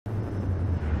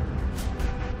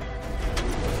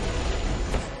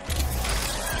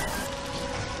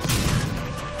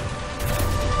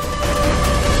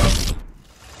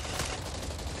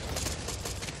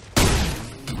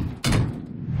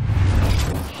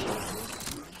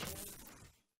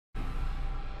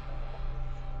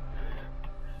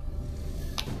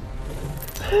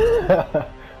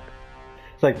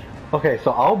It's like, okay,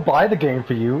 so I'll buy the game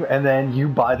for you, and then you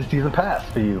buy the season pass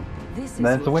for you. And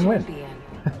then it's a win-win.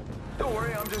 Don't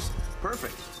worry, I'm just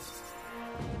perfect.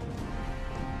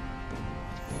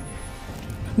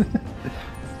 I'm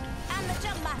the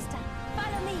jump master.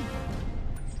 Follow me.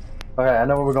 Okay, I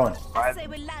know where we're going. I say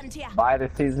we land here. Buy the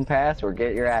season pass or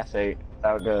get your ass ate. That's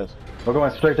how it goes. We're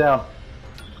going straight down.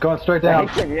 Going straight down.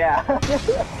 Yeah.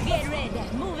 Get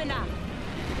ready. Moving on.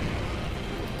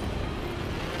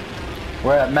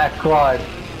 We're at Max Glide.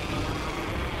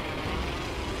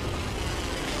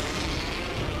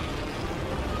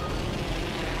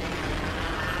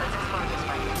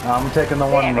 I'm taking the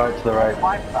one right to the right.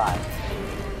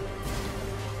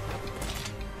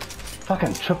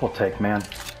 Fucking triple take, man.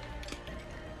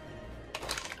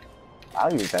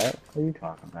 I'll use that. What are you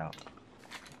talking about?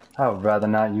 I would rather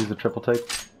not use a triple take.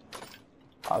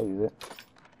 I'll use it.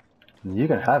 You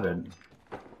can have it.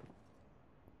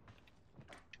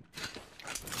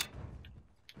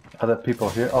 Other people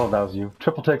here? Oh, that was you.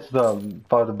 Triple takes the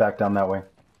farther back down that way.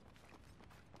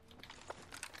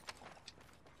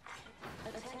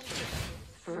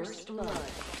 First blood.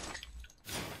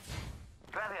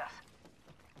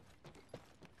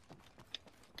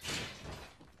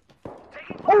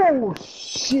 Oh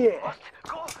shit!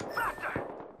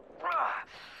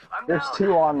 There's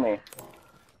two on me.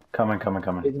 Coming.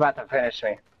 He's about to finish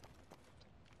me.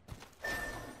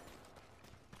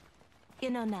 You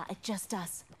know now, it's just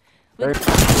us. There's...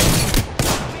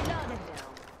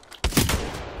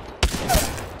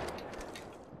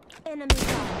 Enemy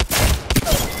down.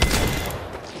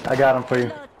 I got him for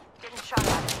you. Getting shot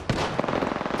at.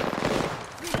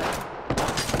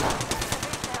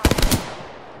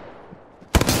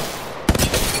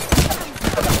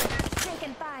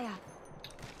 Taking fire.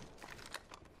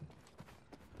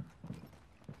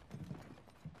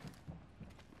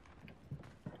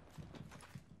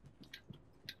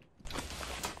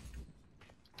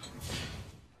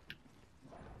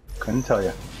 Couldn't tell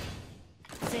you.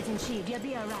 Setting shield, you'll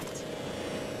be alright.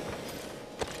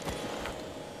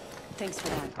 Thanks for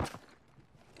that.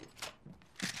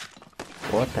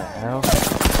 What the hell? They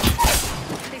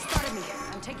spotted me.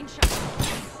 I'm taking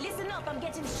shots. Listen up, I'm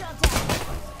getting shot at.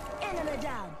 Enemy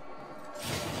down.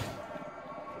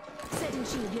 Setting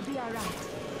shield, you'll be alright.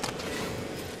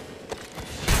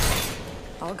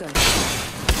 I'll go.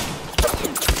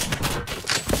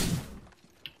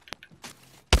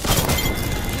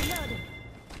 Reloading.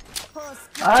 Pause.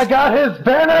 I got his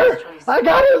banner! I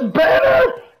got his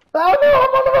banner! Oh no,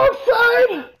 I'm on the wrong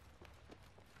side!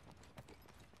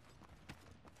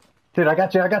 Dude, I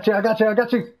got you!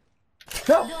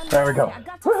 No! There we go. I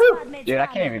got your squad mates Dude, I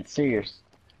down. can't even see your...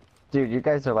 Dude, you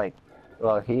guys are like...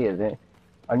 Well, he isn't.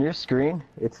 On your screen,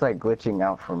 it's like glitching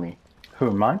out for me.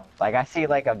 Who, mine? Like, I see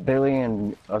like 1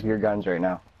 billion of your guns right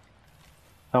now.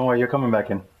 Don't worry, you're coming back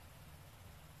in.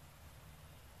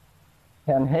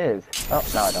 And his. Oh,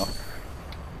 no, I don't.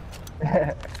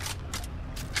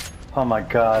 Oh my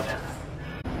god.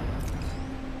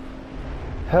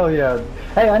 Hell yeah.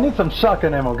 Hey, I need some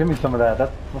shotgun ammo. Give me some of that.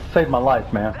 That'll save my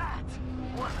life, man.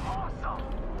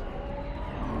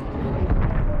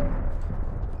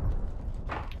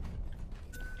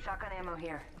 Shotgun ammo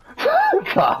here.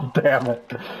 God damn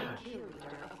it. New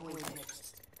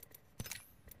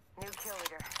kill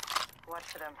leader. Watch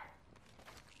for them.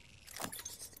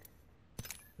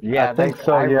 Yeah, I think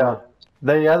so, yeah.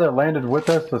 They either landed with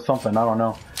us or something, I don't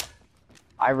know.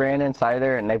 I ran inside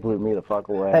there and they blew me the fuck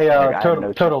away. Hey, Like, I had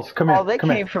no Totals, come here. Oh, they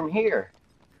come came here. from here.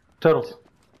 Totals.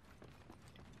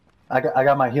 I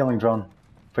got my healing drone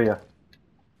for you.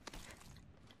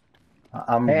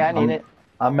 Hey, I need it.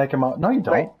 I'm making my... No, you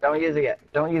don't. Wait, don't use it yet.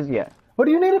 Don't use it yet. What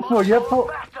do you need it for? You have full...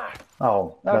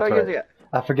 Oh, No, that's don't right. use it yet.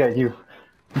 I forget you.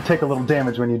 You take a little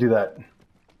damage when you do that.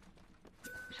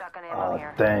 Shotgun ammo Oh,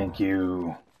 here. thank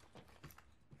you.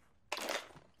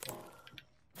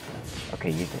 Okay,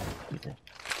 use it. Use it.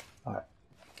 Alright.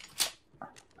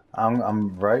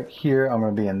 I'm right here. I'm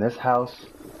gonna be in this house.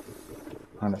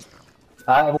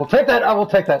 I will take that. I will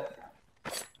take that.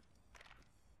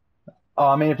 Oh,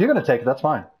 I mean, if you're gonna take it, that's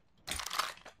fine.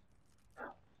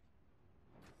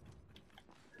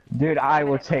 Dude, I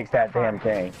will take that damn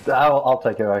thing. I'll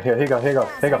take it right here. Here you go. Here you go.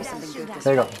 Here you go.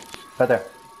 There you go. Right there.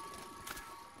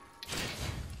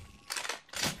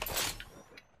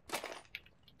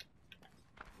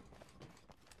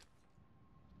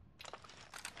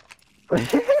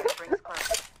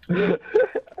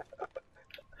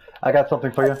 I got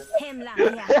something for you. Him like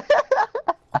yeah.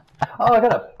 Oh, I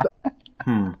got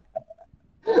a...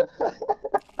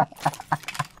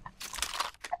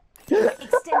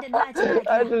 Extended light like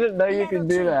I yeah. didn't know you could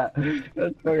do that.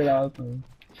 That's fucking awesome.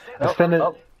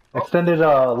 Extended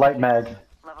light mag.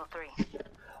 Level 3.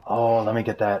 Oh, let me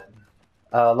get that.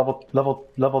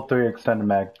 Level 3 extended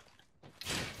mag.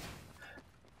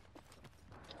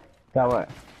 Got what?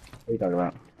 What are you talking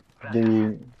about? The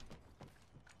 10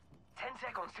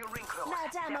 seconds till ring close.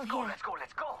 Loud ammo Let's go, here. let's go,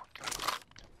 let's go.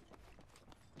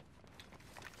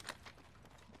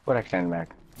 What extended mag?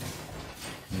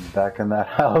 back in that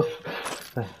house.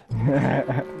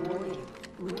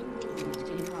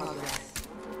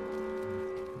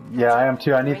 Yeah, I am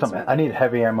too. I need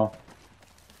heavy ammo.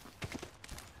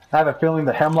 I have a feeling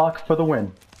the hemlock for the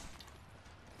win.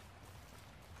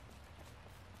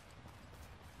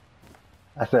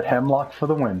 I said hemlock for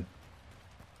the win.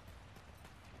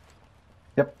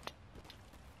 Yep.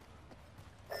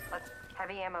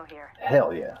 Heavy ammo here.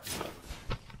 Hell yeah.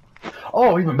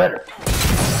 Oh, even better.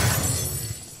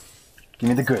 Give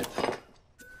me the goods.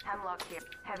 Hemlock here.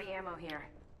 Heavy ammo here.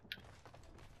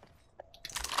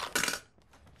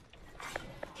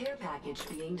 Care package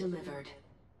being delivered.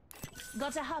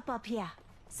 Got a hop up here.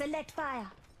 Select fire.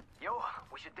 Yo,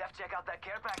 we should def check out that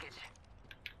care package.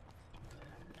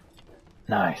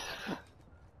 Nice.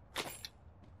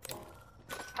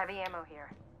 Heavy ammo here.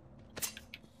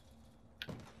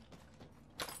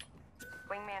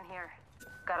 Wingman here.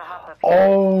 Gotta hop up here.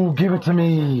 Oh, give it to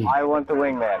me. I want the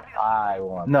wingman. I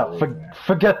want No, the wingman.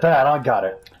 forget that. I got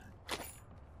it.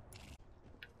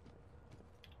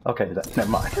 Okay, never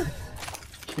mind.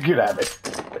 You can have it.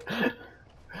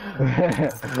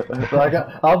 So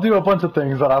I'll do a bunch of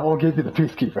things, but I won't give you the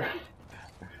peacekeeper.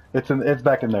 It's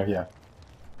back in there, yeah.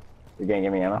 You gonna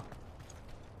give me ammo?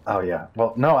 Oh yeah.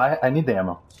 Well, no, I need the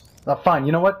ammo. Fine.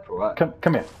 You know what? For what?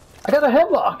 Come here. I got a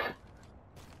headlock.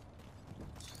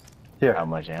 Here. How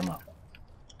much ammo?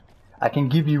 I can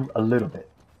give you a little bit.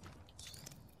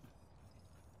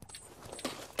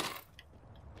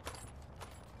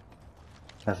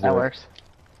 Let's do That it. works.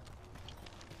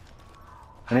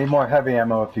 I need more heavy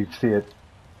ammo if you see it.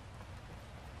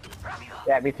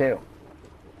 Yeah, me too.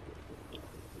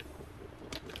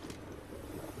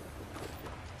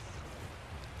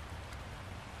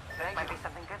 Might be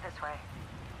something good this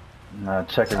way.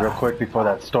 Check it real quick before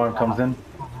that storm comes in.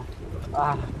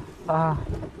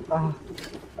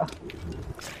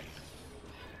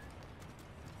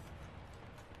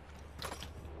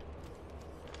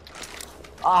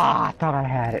 I thought I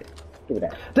had it. Give me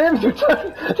that. Damn it!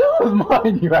 That was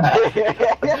mine. You had.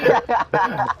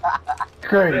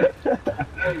 Great.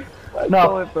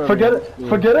 No,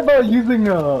 forget about using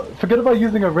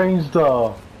a ranged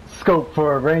scope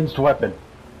for a ranged weapon.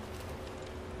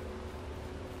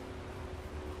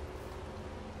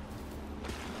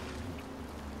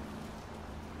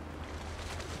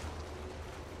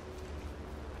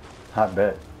 I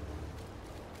bet.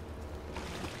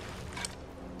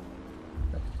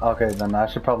 Okay, then I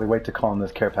should probably wait to call in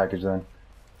this care package then.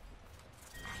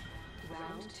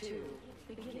 Round 2.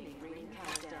 Beginning ring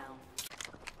countdown.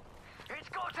 It's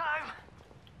go time!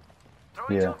 Throw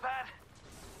Yeah. it to pad.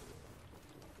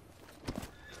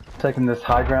 Taking this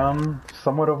high ground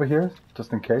somewhat over here,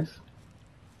 just in case.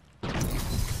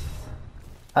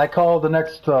 I call the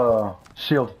next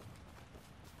shield.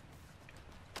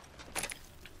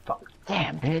 Fuck.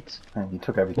 Damn, bitch. Man, you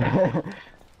took everything.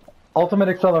 Ultimate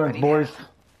accelerants, boys.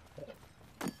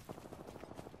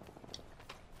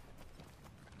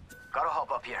 Gotta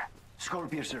hop up here. Skull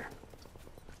piercer.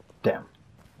 Damn.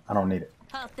 I don't need it.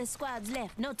 Half the squad's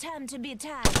left. No time to be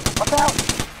tired. Watch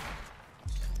out!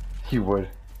 You would.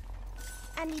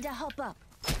 I need a hop up.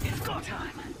 It's go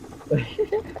time! Kill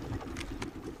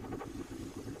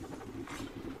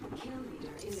leader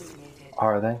eliminated.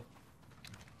 Are they?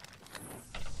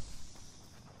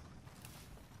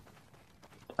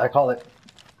 I call it.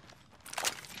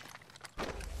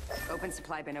 Open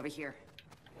supply bin over here.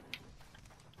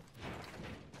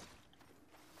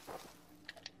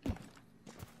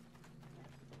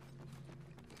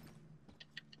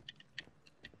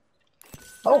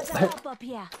 Oh, Got a hop up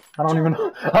here. I don't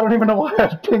even know why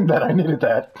I pinged that. I needed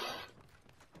that.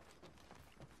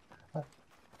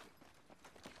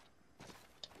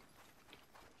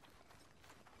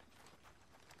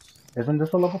 Isn't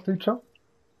this a level 3 choke?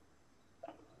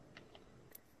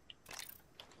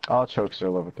 All chokes are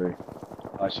level 3.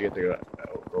 Unless you get the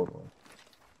gold one.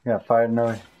 Yeah, fire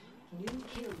no. New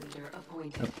kill leader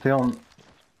appointed. It's still. New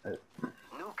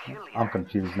kill leader. I'm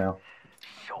confused now.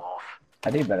 Show off. I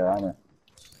need better armor.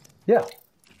 Yeah.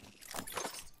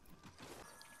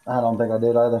 I don't think I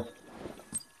did either.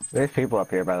 There's people up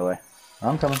here, by the way.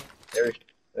 I'm coming.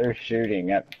 They're shooting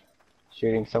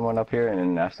someone up here, and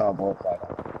then I saw a bullet fly.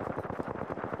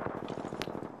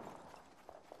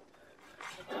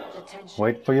 Attention.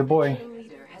 Wait for your boy. Kill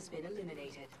leader has been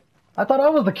I thought I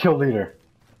was the kill leader.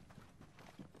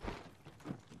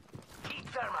 Eat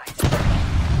thermite.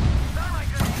 Thermite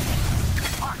grenade.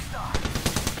 Arcstar.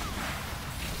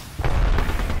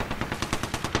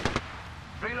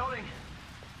 Reloading.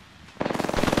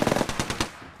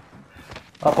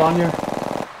 Up on you.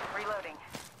 Reloading.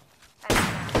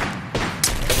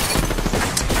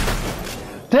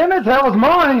 Damn it, that was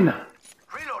mine!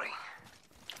 Reloading.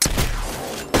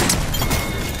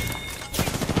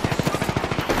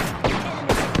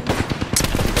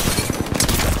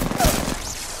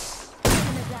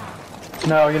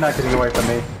 No, you're not getting away from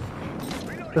me.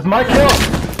 This is my kill!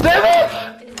 Damn it!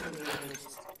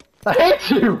 I hate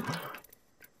you!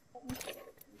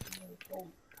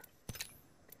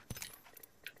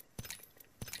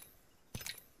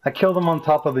 I killed him on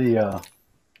top of the,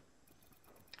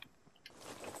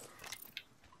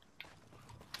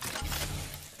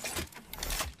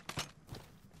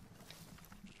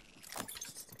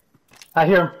 I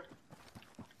hear him.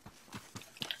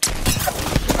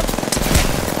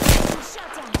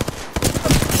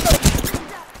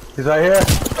 He's right here.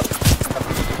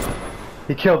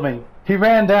 He killed me. He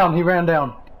ran down, he ran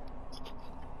down.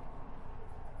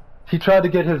 He tried to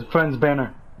get his friend's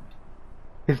banner.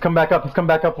 He's come back up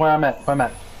where I'm at,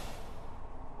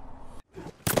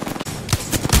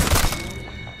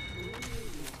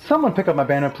 Someone pick up my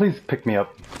banner, please pick me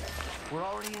up. We're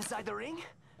already inside the ring?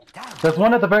 Damn. There's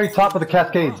one at the very top of the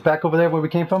Cascades, back over there where we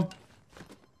came from.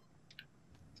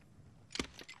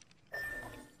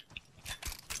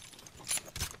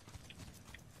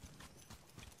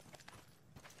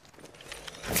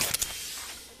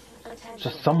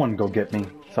 Just someone go get me,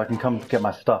 so I can come get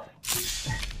my stuff.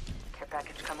 Care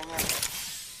package coming in.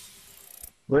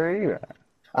 Where are you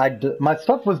at? My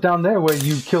stuff was down there where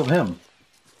you killed him.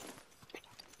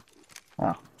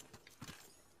 Oh.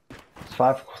 There's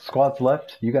 5 squads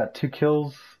left. You got 2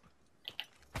 kills.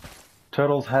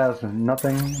 Turtles has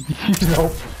nothing.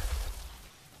 Nope.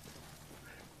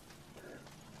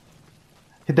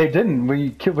 They didn't.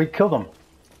 We killed them.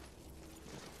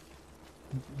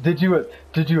 Did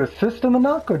you assist in the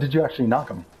knock, or did you actually knock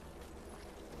him?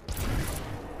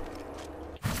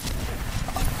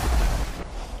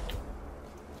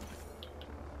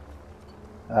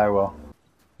 I will.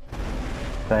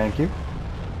 Thank you.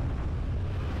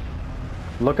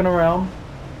 Looking around.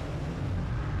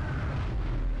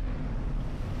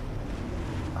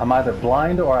 I'm either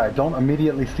blind or I don't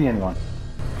immediately see anyone.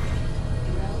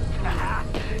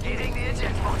 Hitting the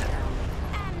eject button.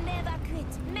 And never quit.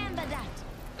 Remember that.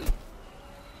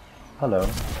 Hello.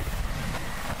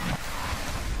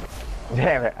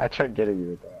 Damn it, I tried getting you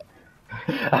with that.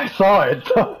 I saw it.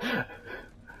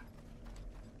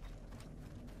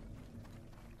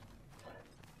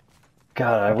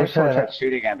 God, I wish I Someone had tried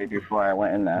shooting at me before I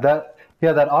went in there. that.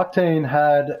 Yeah, that Octane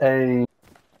had a.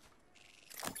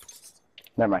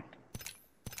 Never mind.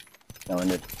 No one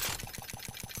did.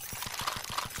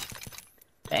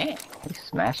 Dang, he's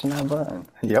smashing that button.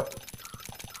 Yep.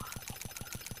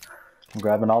 I'm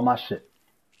grabbing all my shit.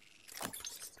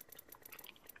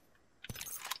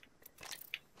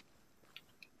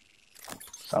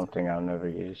 Something I'll never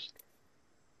use.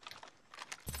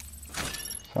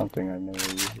 Something I've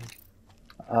never used.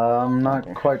 I'm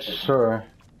not quite sure.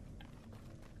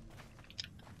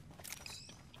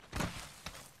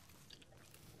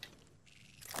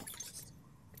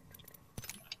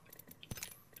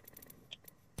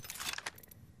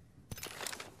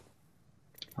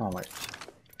 Oh wait.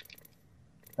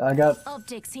 I got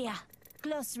Optics here.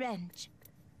 Close range.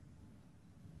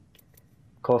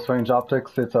 close range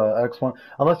optics. It's a X1.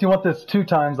 Unless you want this 2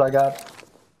 times, I got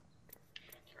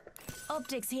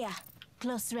Optics here.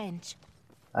 Close range.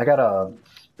 I got a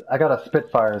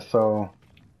Spitfire, so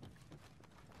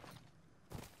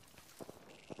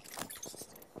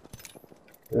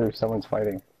Ooh, someone's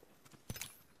fighting.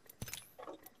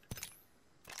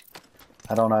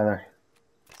 I don't either.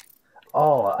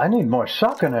 Oh, I need more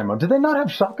shotgun ammo. Do they not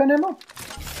have shotgun ammo?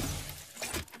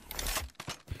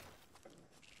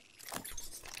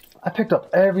 I picked up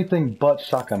everything but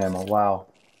shotgun ammo. Wow.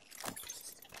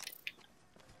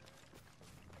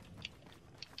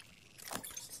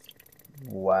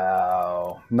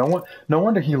 Wow. No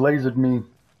wonder he lasered me.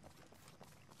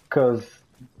 Cause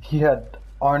he had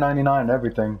R99 and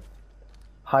everything.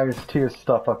 Highest tier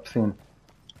stuff I've seen.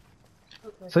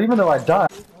 So even though I died.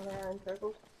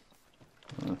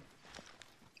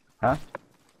 Huh?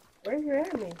 Where's your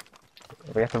enemy?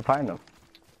 We have to find them.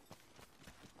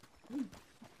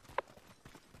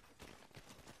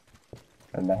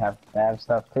 And they have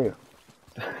stuff too.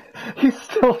 He's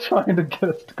still trying to get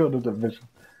us to go to the division.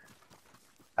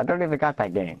 I don't even got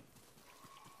that game.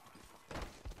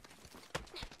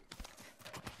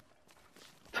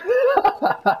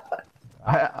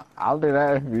 I'll do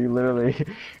that if you literally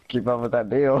keep up with that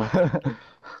deal.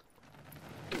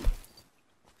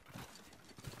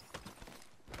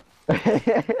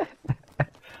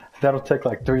 That'll take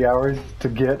like 3 hours to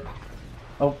get.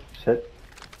 Oh, shit.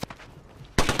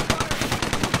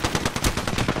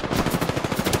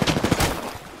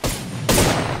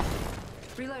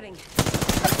 Reloading.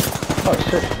 Oh,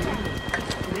 shit.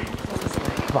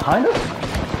 Behind us?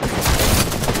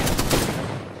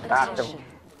 Got him.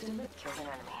 Killed an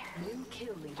enemy. New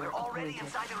kill leader We're already appointed.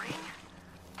 inside the ring?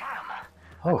 Damn.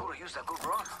 Oh. I could use a good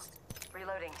run.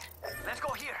 Reloading. Let's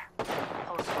go here.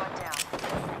 Whole squad down.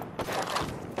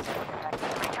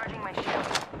 Recharging my shield.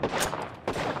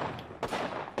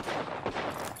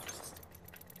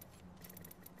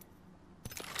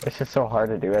 It's just so hard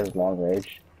to do as long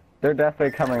range. They're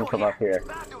definitely coming from up here.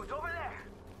 Bad dudes over there.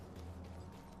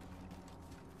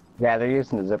 Yeah, they're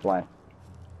using the zip line.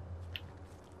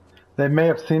 They may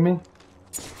have seen me.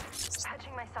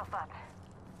 Patching myself up.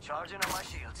 Charging on my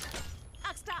shields.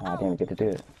 I didn't get to do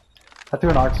it. I threw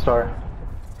an arc star.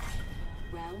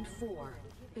 Round 4.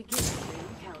 Beginning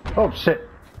ring countdown. Oh, shit.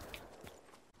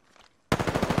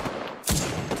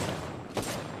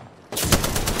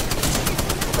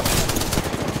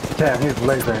 Damn, he's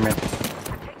lasering me.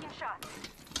 I'm taking shots.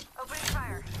 Opening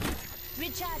fire.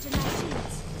 Recharging my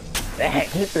shields. Dang,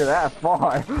 he threw that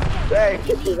far. Dang,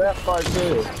 he threw that far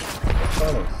too.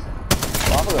 Funny.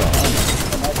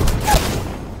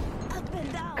 Up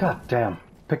and down. God damn.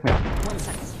 Pick me up. 1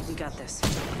 second. We got this.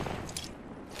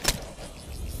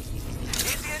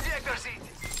 Hit the ejector seat.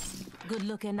 Good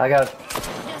looking. I got.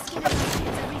 Just giving my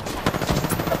shields a recharge.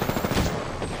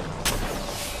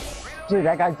 Dude,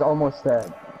 that guy's almost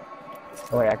dead.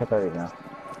 Oh wait, I can throw it now.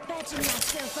 Patching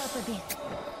myself up a bit.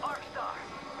 Arc star.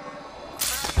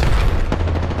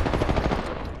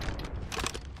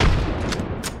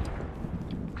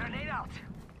 Grenade out.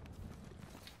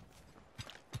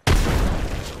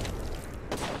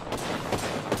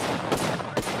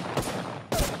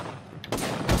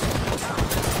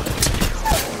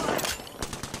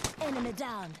 Enemy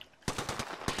down.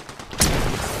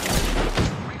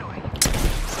 Reloading.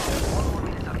 1 more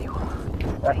minute of you.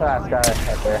 That's the last guy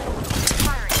right there.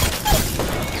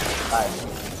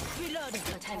 Reloading.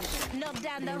 Knock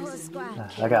down the whole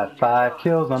squad. I got 5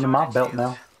 kills under my belt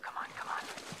now. Come on, come on.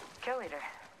 Kill leader.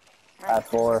 At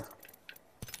 4.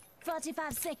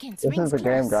 45 seconds. This Rings is the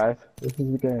game, close. guys. This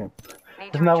is the game.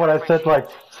 Need to Isn't that what I recharge my said like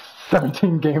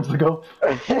 17 games ago?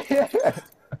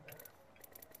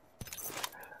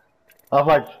 I was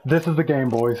like, this is the game,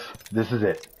 boys. This is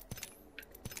it.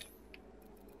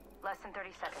 Less than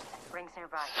 30 seconds. Rings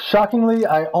nearby. Shockingly,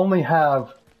 I only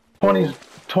have 20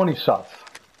 shots.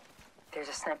 There's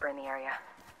a sniper in the area.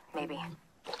 Maybe.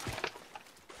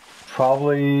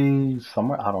 Probably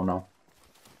somewhere, I don't know.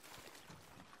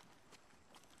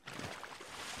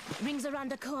 Rings around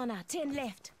the corner. 10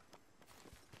 left.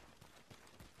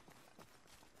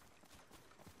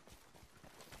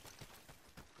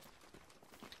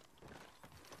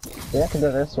 Yeah, I can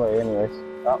go this way anyways.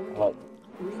 Oh, look.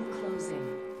 Ring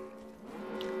closing.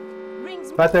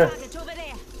 Rings Right there. target over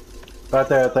there. Right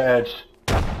there at the edge.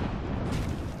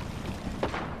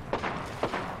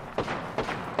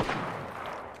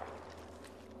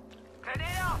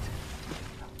 Grenade out.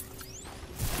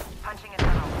 Punching a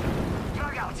tunnel.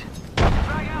 Drag out.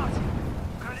 Drag out.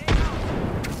 Grenade out.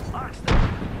 Arc star.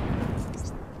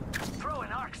 Throw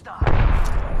an arc star.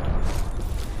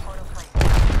 Portal placed.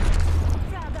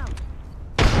 Frag out.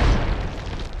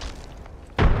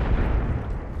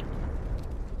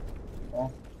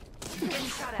 Getting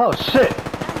shot at. Oh shit!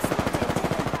 I'm spotted.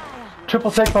 Taking fire.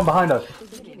 Triple take from behind us.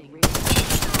 Beginning ring.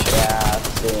 Yeah, I'm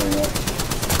seeing it.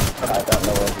 But I don't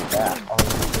know where he's at.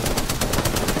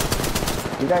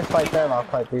 You guys fight them, I'll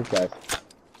fight these guys.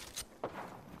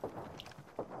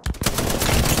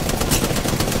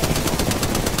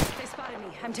 They spotted me.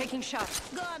 I'm taking shots.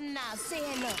 Go on now. Say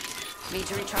hello. Need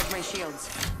to recharge my shields.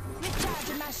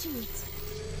 Recharging my shields.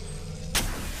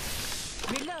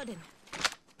 Reloading.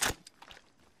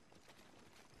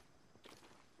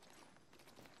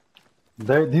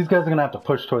 These guys are gonna have to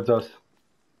push towards us.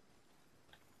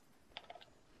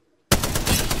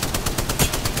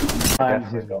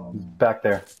 guess he's going. Back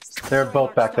there. They're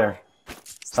both back there.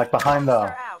 Like behind the...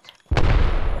 They're out.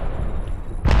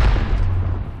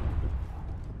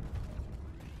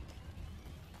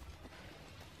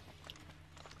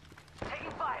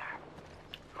 Taking fire.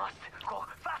 Must go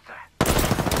faster.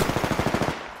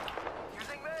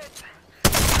 Using meds.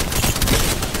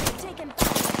 Taking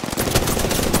fire.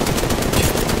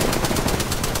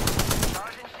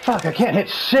 Charging shield. Fuck, I can't hit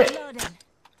shit! Reloading.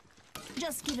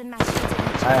 Just giving my shields a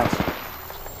recharge. I am.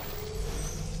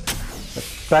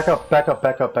 Back up, back up,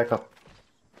 back up, back up.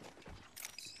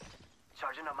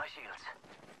 Charging up my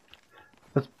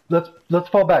shields. Let's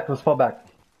fall back. Let's fall back.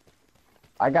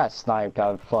 I got sniped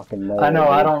out of fucking nowhere. I know.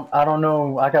 I don't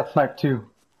know. I got sniped too.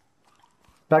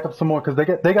 Back up some more because they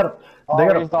gotta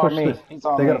he's on push me. this. He's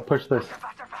on They gotta me. push this.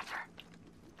 Faster, faster.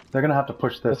 They're gonna have to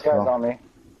push this. This guy's bro. on me.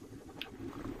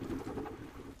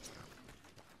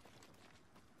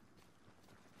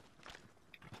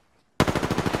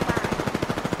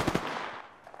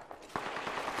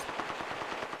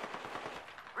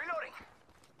 Reloading.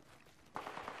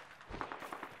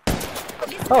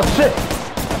 Oh shit!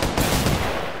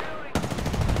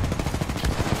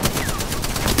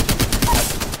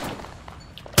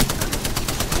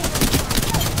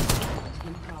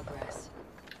 In progress.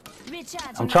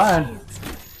 Recharge. I'm trying.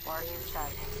 Already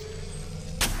inside.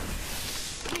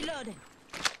 Reloading.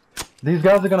 These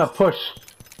guys are gonna push.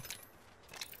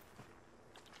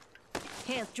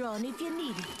 Health drone if you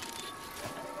need it.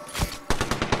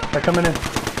 They're coming in.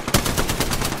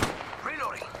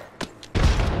 Reloading.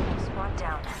 Squad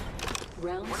down.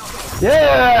 Round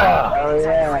Yeah! Hell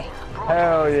yeah.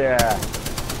 Hell yeah.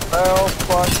 Hell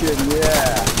fucking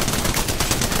yeah.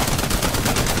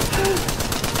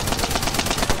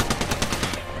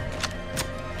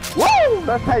 Woo!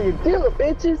 That's how you do it,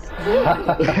 bitches.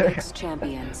 X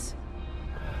champions.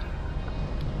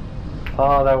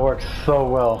 Oh, that works so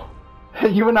well.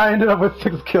 You and I ended up with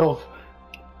 6 kills.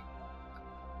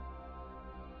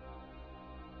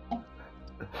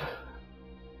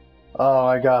 Oh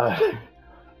my god.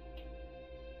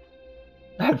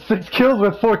 I had 6 kills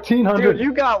with 1400. Dude,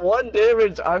 you got 1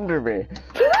 damage under me.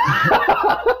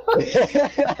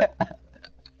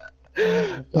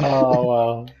 Oh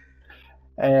wow.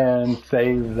 And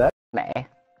save that. Nah.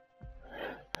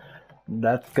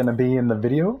 That's gonna be in the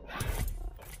video.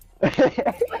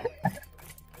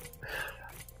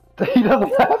 He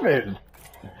doesn't have it.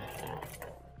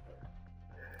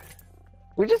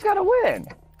 We just gotta win.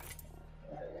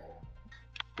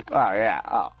 Oh yeah.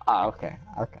 Oh okay.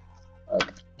 Okay.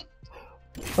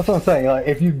 That's what I'm saying. Like,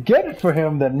 if you get it for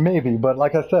him, then maybe. But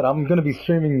like I said, I'm gonna be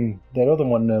streaming that other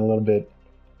one in a little bit.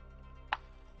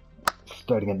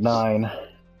 Starting at 9.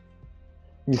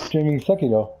 He's streaming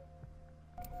Sekiro.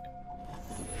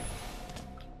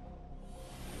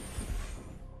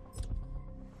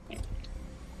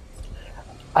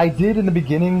 I did in the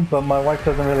beginning, but my wife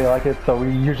doesn't really like it, so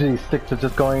we usually stick to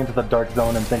just going into the dark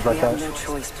zone and things We like have that. no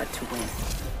choice but to win.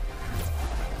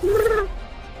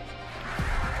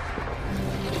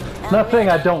 Not saying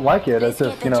I don't like it, it's Let's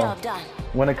just, get you the know, job done.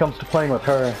 when it comes to playing with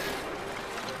her,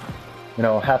 you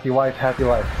know, happy wife, happy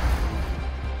life.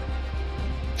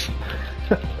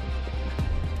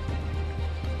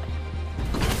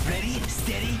 Ready,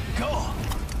 steady, go.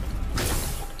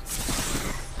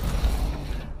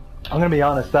 I'm gonna be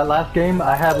honest, that last game,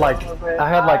 I had like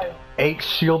 8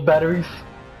 shield batteries.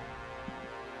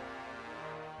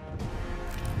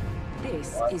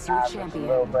 This is your champion.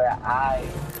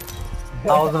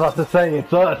 I was about to say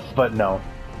it's us, but no.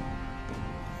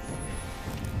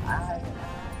 I'm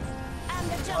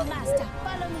the jump master.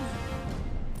 Follow me.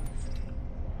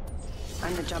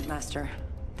 I'm the jump master.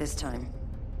 This time.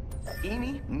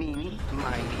 Eeny, meeny,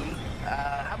 miny.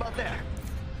 How about there?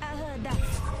 I heard that.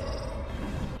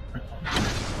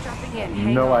 Dropping in.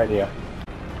 Hang No on. idea.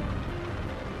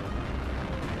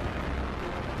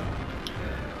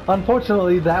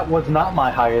 Unfortunately, that was not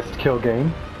my highest kill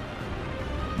game.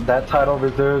 That title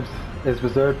is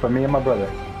reserved for me and my brother.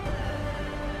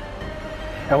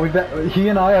 And he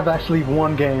and I have actually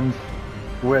won games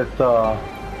with by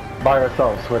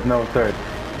ourselves with no third.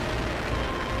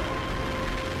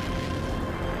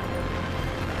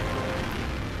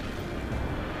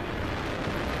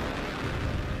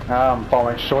 I'm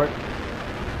falling short.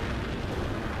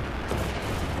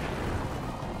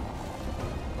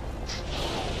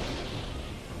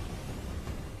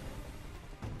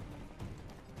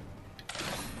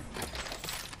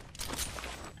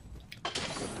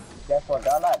 Guess what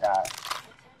gun I got?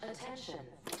 Attention.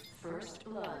 First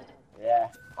blood. Yeah.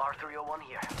 R301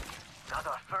 here. Got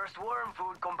our first worm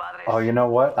food, compadres. Oh, you know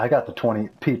what? I got the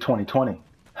P2020.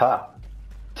 Ha!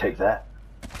 Take that.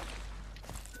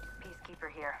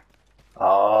 Peacekeeper here.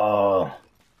 Oh.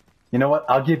 You know what?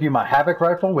 I'll give you my Havoc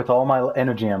rifle with all my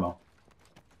energy ammo.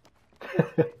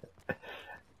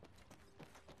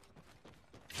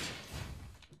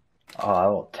 Oh, I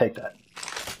will take that.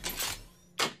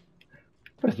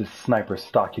 What is this sniper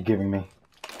stock you're giving me?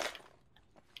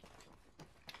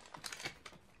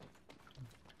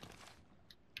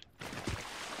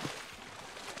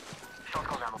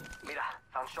 Shotgun ammo. Mira,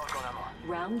 found shotgun ammo.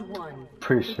 Round 1.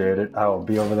 Appreciate it. I will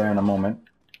be over there in a moment.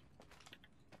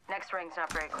 Ring's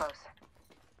not very close.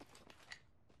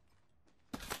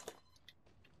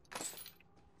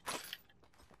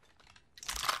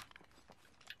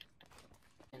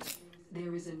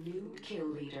 There is a new kill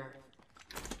leader.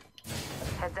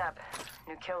 Heads up.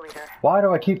 New kill leader. Why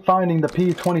do I keep finding the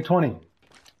P2020?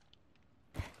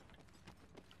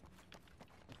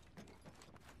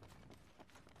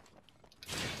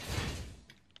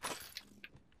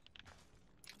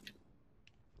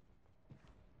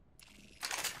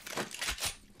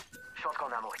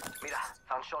 Shotgun ammo. Mira,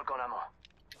 found shotgun ammo.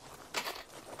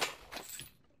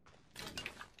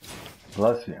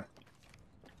 Bless you.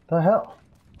 The hell?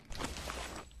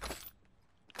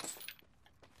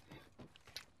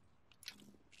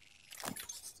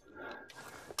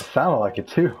 Sounded like it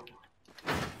too.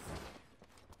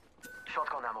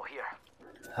 Shotgun ammo here.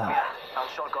 Ah, Found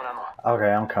shotgun ammo.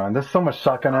 okay, I'm coming. There's so much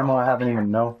shotgun ammo I haven't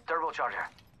even know. Turbocharger.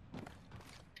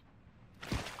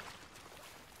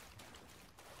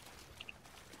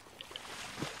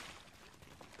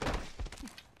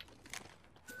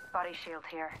 Body shield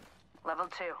here. Level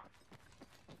 2.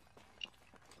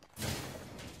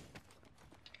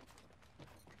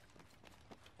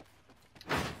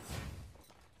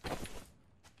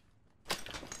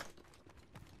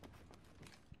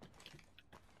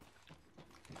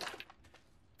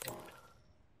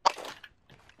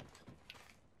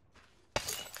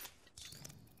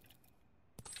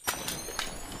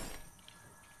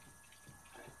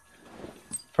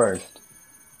 First,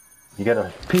 you get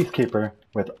a peacekeeper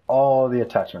with all the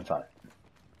attachments on it.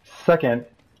 Second,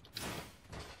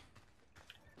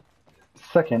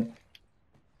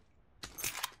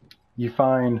 you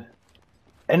find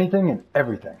anything and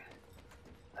everything.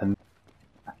 And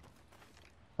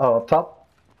oh, up top?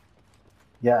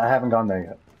 Yeah, I haven't gone there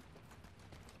yet.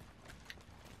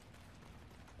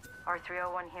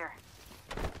 R301 here.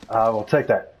 I will take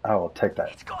that. I will take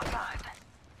that. It's go time.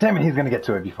 Damn it, he's gonna get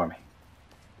to it before me.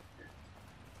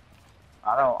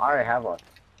 I already have one.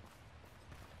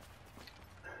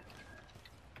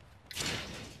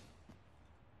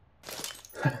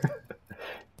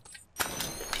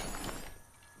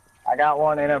 I got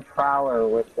one in a prowler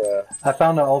with the. I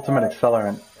found the ultimate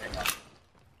accelerant.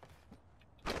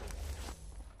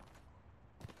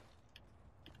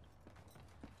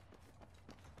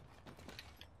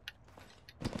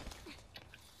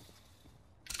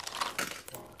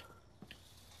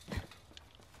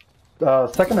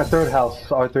 Second or third house,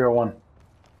 R301.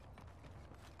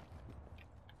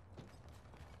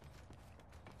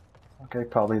 Okay,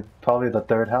 probably the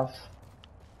third house.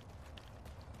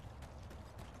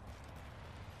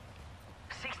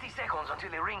 60 seconds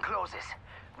until the ring closes.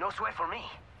 No sweat for me.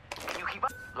 Can you keep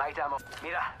up? Light ammo.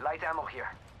 Mira, light ammo here.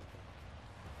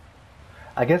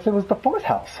 I guess it was the fourth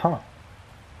house, huh?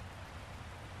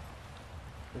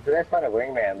 If you guys find a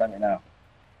wingman, let me know.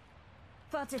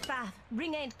 45.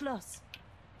 Ring ain't close.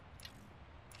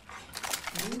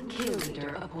 New kill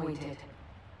leader appointed.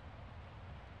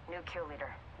 New kill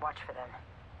leader. Watch for them.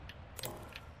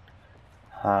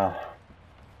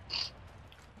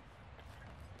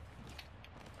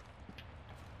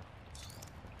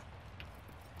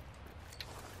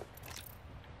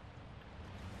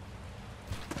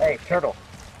 Hey, turtle.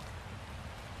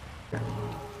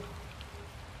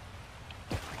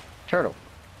 Turtle.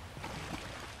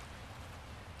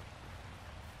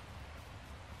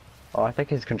 Oh, I think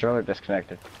his controller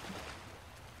disconnected.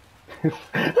 Bitch!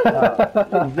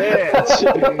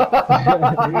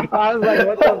 I was like,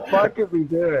 what the fuck are we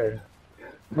doing?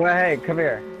 Well, hey, come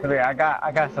here. Come here. I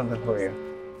got something for you.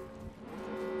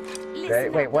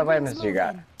 Listen Wait, up, what the weapons ring's do you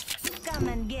got? moving. Come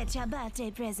and get your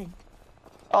birthday present.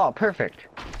 Oh, perfect.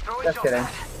 Throw it Just your kidding.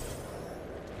 back.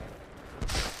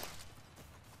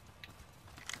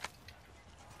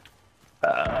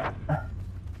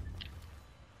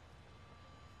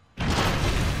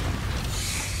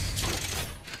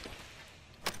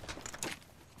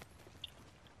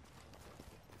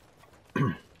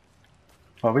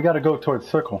 Well, we gotta go towards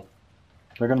circle.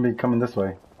 They're gonna be coming this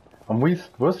way. And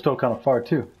we're still kind of far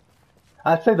too.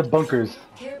 I'd say the bunkers.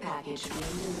 Care package being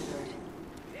delivered.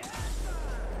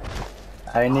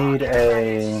 I need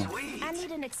a... Sweet. I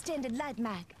need an extended light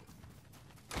mag.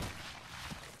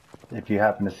 If you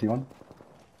happen to see one.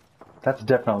 That's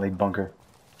definitely bunker.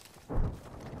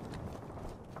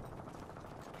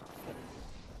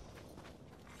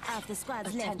 Half the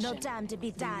squad's left. No Attention. time to be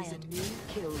There is tired. a new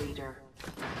kill leader.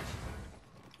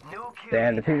 New kill.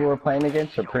 Damn, the people we're playing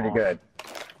against are pretty good.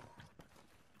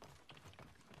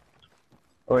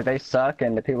 Or they suck,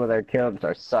 and the people that are killed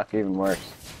are suck even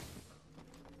worse.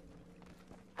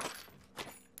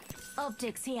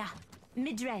 Optics here.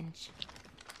 Mid-range.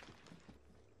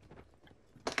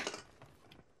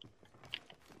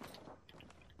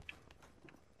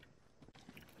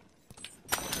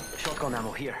 Shotgun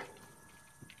ammo here.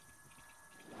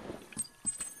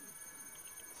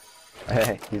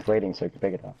 Hey, he's waiting so he can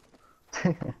pick it up.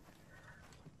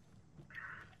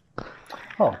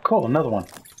 Oh, cool, another one.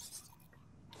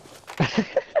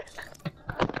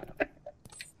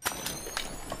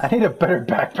 I need a better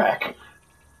backpack.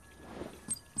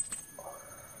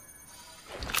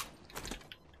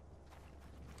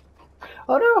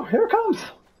 Oh no, here it comes.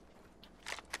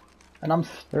 And I'm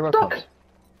Here it stuck. comes.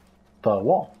 The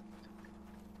wall.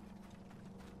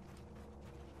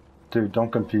 Dude,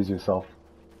 don't confuse yourself.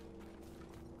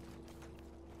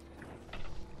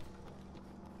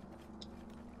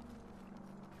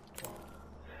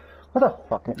 What the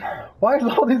Fucking. Why is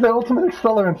all these ultimate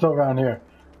accelerants around here?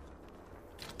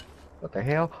 What the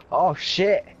hell? Oh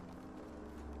shit!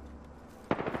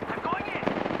 I'm going in.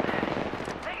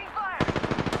 Taking fire.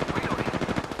 Reloading.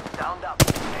 Downed up.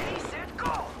 Ready, set,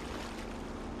 go.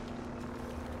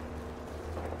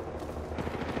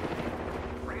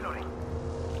 Reloading.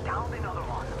 Downed another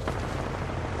one.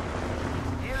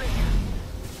 Healing.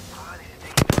 Oh, this is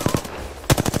taking too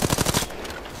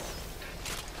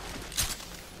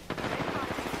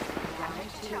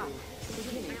long.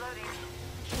 Reloading.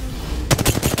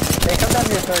 Hey, come down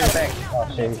here, throw your back. Oh I'm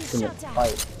shit, getting he's gonna shot at.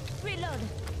 fight. Reload.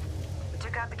 We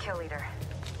took out the kill leader.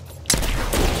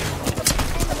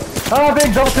 Ah,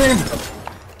 big double team!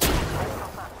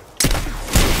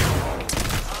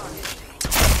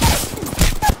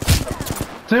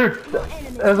 Dude,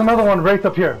 there's another one right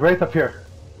up here, right up here.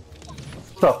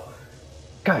 So,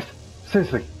 guys,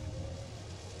 seriously.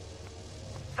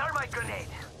 Thermite grenade.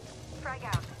 Frag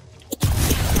out.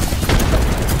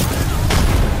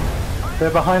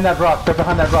 They're behind that rock, they're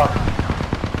behind that rock.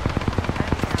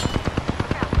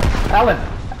 Alan!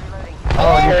 Reloading.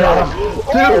 Oh, you got him!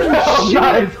 Dude, that was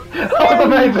nice! That was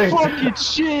amazing! Fucking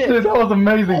shit! Dude, that was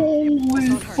amazing! Holy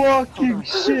fucking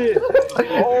shit!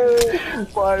 Oh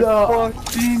my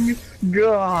fucking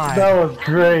god! That was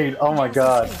great! Oh my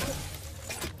god.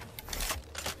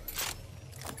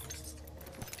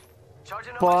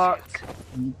 Charging up my Fuck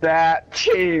shields. that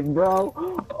team, bro!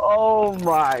 Oh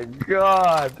my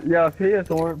god! Yo, if he is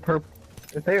purple,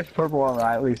 if he was purple armor,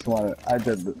 I at least won it. I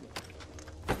did it.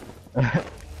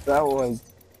 That was.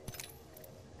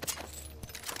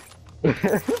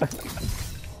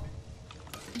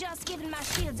 Just giving my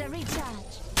shields a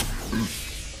recharge.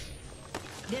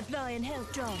 Deploying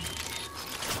health drone.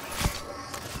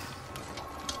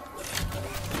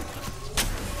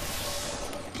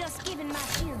 Just giving my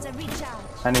shields a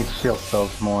recharge. I need shield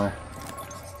cells more.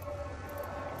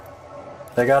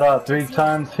 They got 3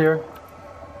 times here.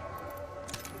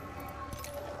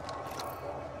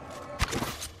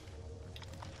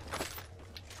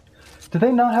 Do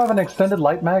they not have an extended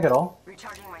light mag at all?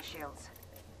 Recharging my shields.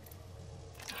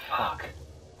 Fuck.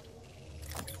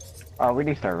 Oh, we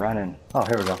need to start running. Oh,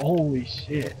 here we go. Holy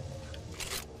shit!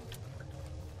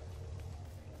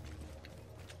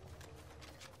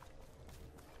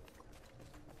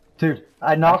 Dude,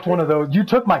 I knocked one of those. You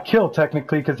took my kill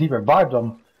technically because he revived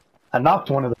them. I knocked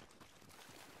one of them.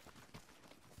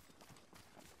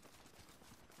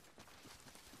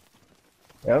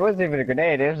 It wasn't even a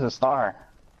grenade, it was a star.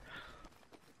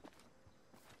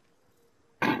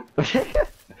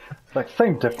 It's like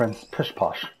same difference. Pish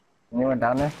posh. Anyone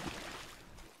down there?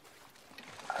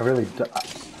 I really do.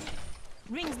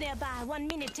 Rings nearby. 1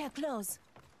 minute till close.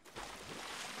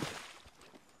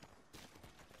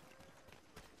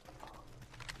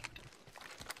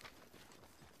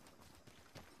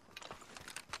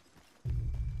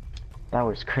 That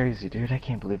was crazy, dude. I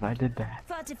can't believe I did that.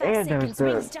 45 And there was seconds.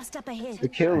 Rings the just up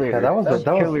ahead. kill leader. Yeah, that was the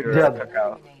kill leader I yeah. took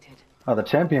out. Oh, the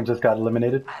champion just got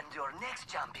eliminated. And your next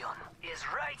champion is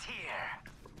right here.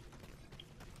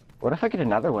 What if I get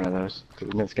another one of those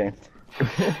in this game?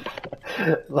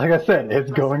 Like I said,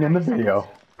 it's going in the video.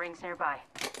 Rings nearby.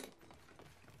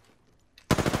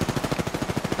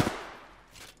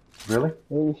 Really?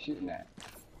 Where are you shooting at?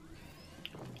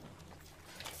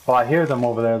 Oh, I hear them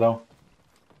over there though.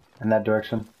 In that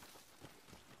direction.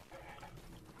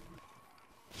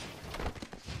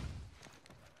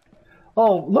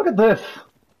 Oh, look at this!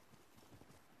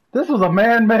 This was a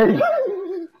man-made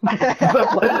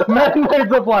zipline. Man-made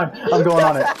zipline. I'm going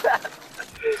on it.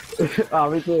 Oh,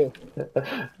 me too.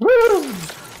 Woo!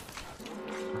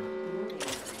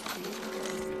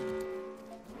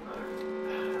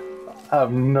 I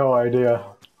have no idea.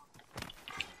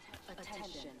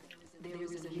 Attention. There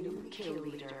is a new kill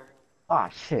leader. Ah,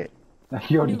 shit.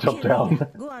 He already New jumped kill leader.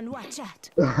 down. Go on, watch out.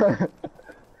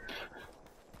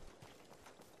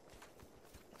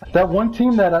 That one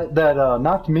team that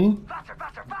knocked me, Faster,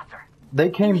 faster, faster. they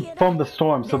came from the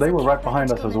storm, so they were right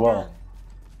behind us as well.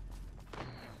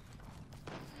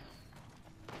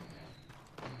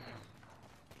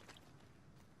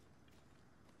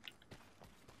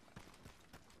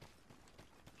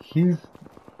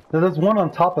 There's one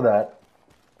on top of that.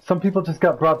 Some people just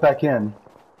got brought back in.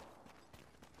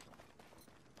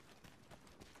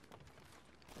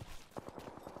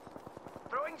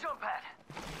 Throwing jump pad.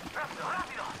 Rápido,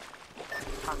 rápido.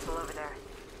 Hostile over there.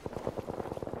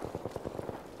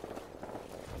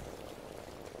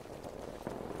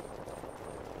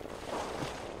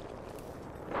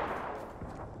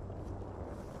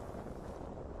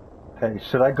 Hey,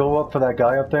 should I go up for that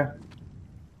guy up there?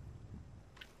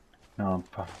 No,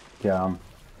 yeah.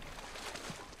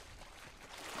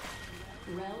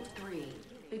 Round 3.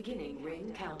 Beginning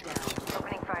ring countdown.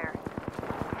 Opening fire.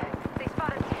 They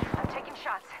spotted me. I'm taking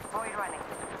shots. Void running.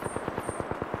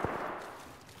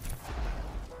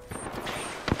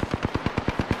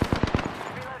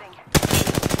 Reloading.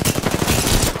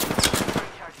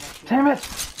 Recharging. Damn it!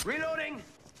 Reloading.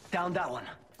 Down that one.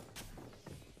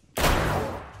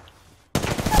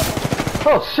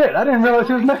 Oh shit! I didn't realize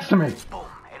he was next to me. Boom.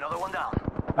 Another one down.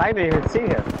 I didn't even see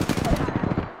him.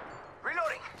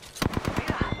 Reloading.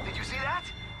 Mira, did you see that?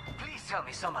 Please tell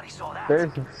me somebody saw that.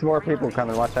 There's some more people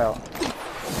coming. Watch out.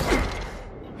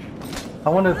 I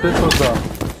wonder if this was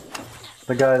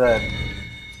the guy that.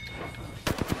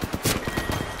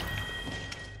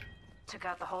 Took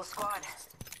out the whole squad.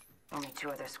 Only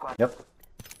 2 other squad. Yep.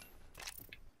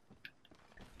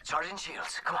 Charging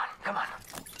shields. Come on, come on.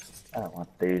 I don't want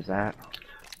to use that.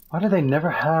 Why do they never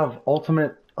have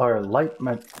ultimate or light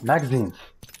magazines?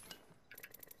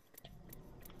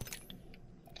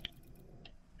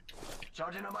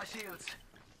 Charging on my shields.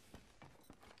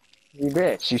 You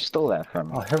bitch, you stole that from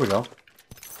me. Oh, here we go.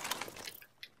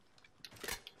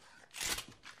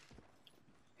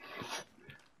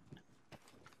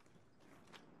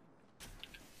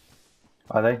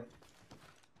 Are they?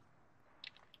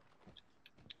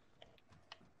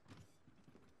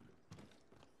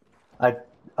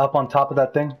 Up on top of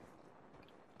that thing?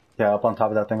 Yeah, up on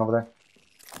top of that thing over there.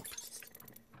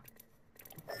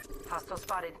 Hostile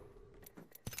spotted.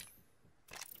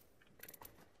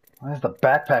 Why is the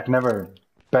backpack never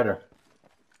better?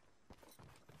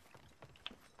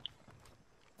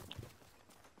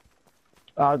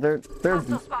 They're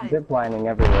Hostile spotted. zip lining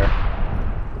everywhere.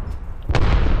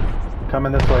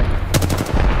 Coming this way.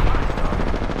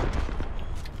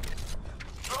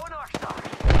 Throw an arc star.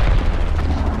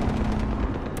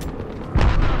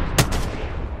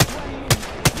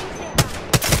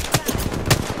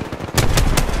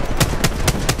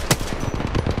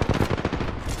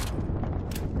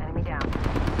 Enemy down.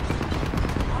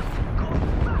 Go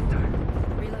faster.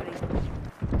 Reloading.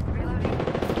 Reloading.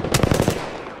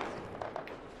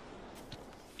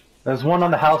 There's one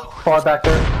on the house far back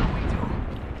there.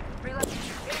 Reloading.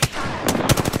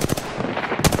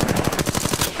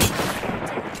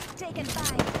 Taken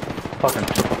fire. Fucking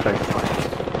triple face.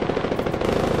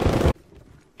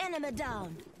 Enemy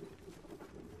down.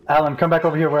 Alan, come back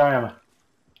over here where I am.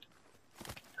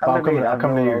 I'll come to going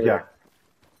you, over yeah.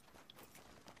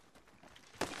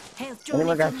 Health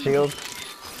Anyone got shields?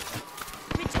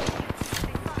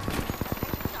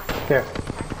 Here.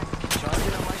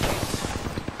 Charging on my shields.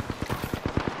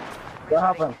 What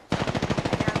happened?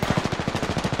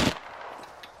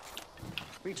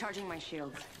 Recharging my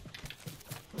shields.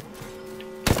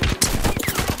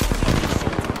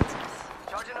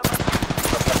 Charging on my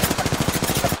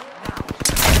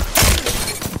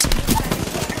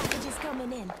Packages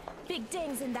coming in. Big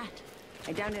dings in that.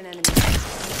 I downed an enemy.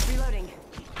 Reloading.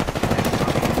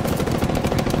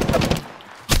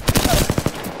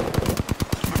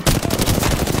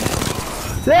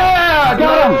 Yeah! I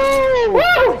got him! Woo!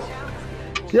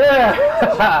 Yeah!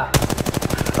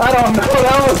 I don't know,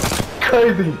 that was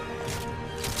crazy.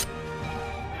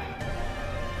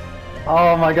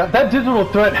 Oh my god, that digital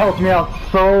threat helped me out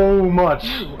so much.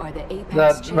 You are the Apex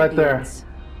That right there. champions.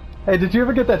 Hey, did you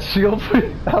ever get that shield for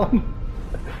Alan?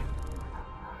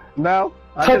 No.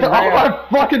 I Took just all ran. my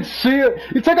fucking shield!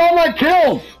 You took all my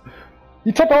kills!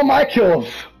 You took all my kills!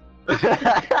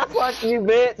 Fuck you,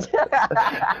 bitch.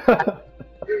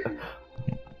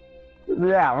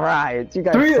 Yeah, right. You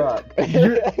guys suck.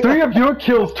 Three of your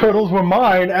kills, Turtles, were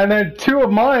mine, and then 2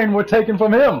 of mine were taken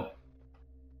from him.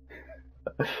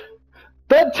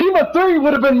 That team of 3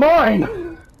 would have been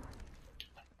mine!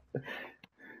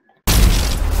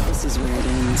 This is where it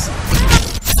ends.